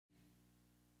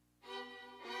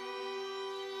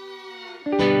See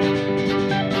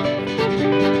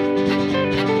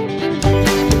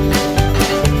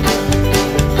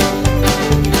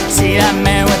that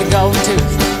man with the golden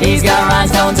tooth, he's got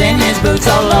rhinestones in his boots,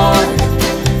 oh Lord,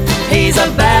 he's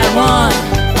a bad one.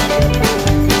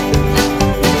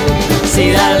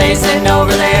 See that lady sitting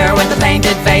over there with the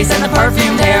painted face and the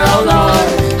perfumed hair, oh Lord,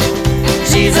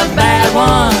 she's a bad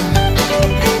one.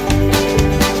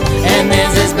 And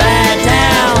this is bad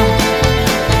town,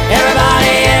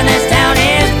 everybody in this town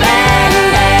is bad.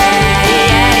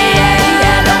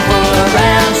 Don't fool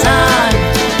around, son,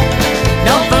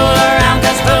 don't fool around,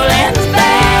 cause foolin's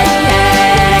bad.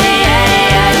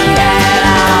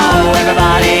 Oh,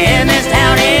 everybody in this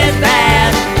town is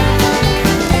bad,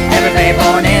 every babe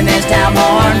born in this town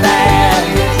born bad.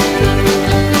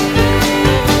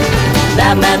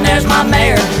 That man there's my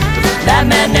mayor, that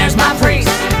man there's my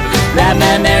priest, that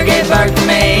man there gave birth to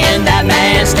me, and that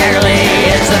man's Stagger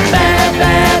Lee. It's a bad,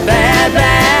 bad, bad,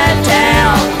 bad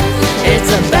town.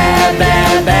 It's a bad,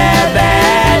 bad, bad,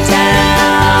 bad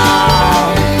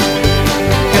town.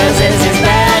 Cause this is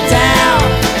bad town,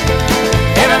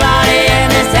 everybody in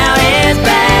this town is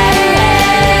bad.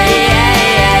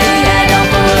 Don't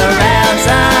fool around,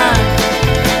 son,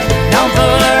 don't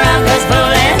fool around, cause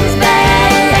foolin's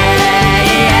bad.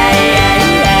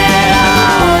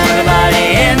 Oh, everybody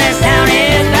in this town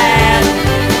is bad,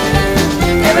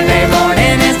 every baby born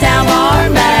in this town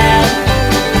born bad,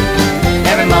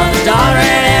 every mother's daughter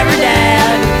and every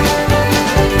dad,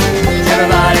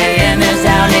 everybody in this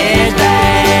town is bad.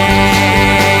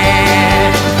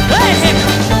 Let him.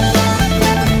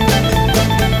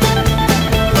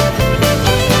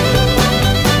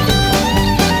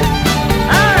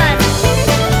 All right.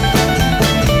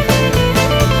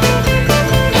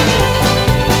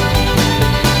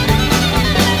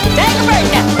 Take a break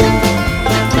now.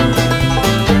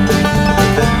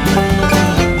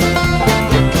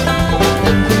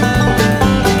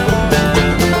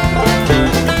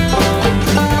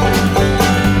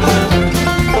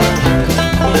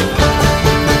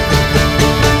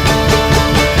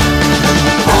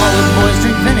 All the boys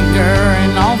drink vinegar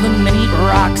and all the men eat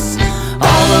rocks.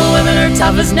 All the women are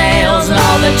tough as nails and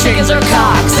all the chickens are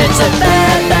cocks. It's a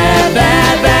bad, bad,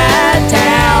 bad, bad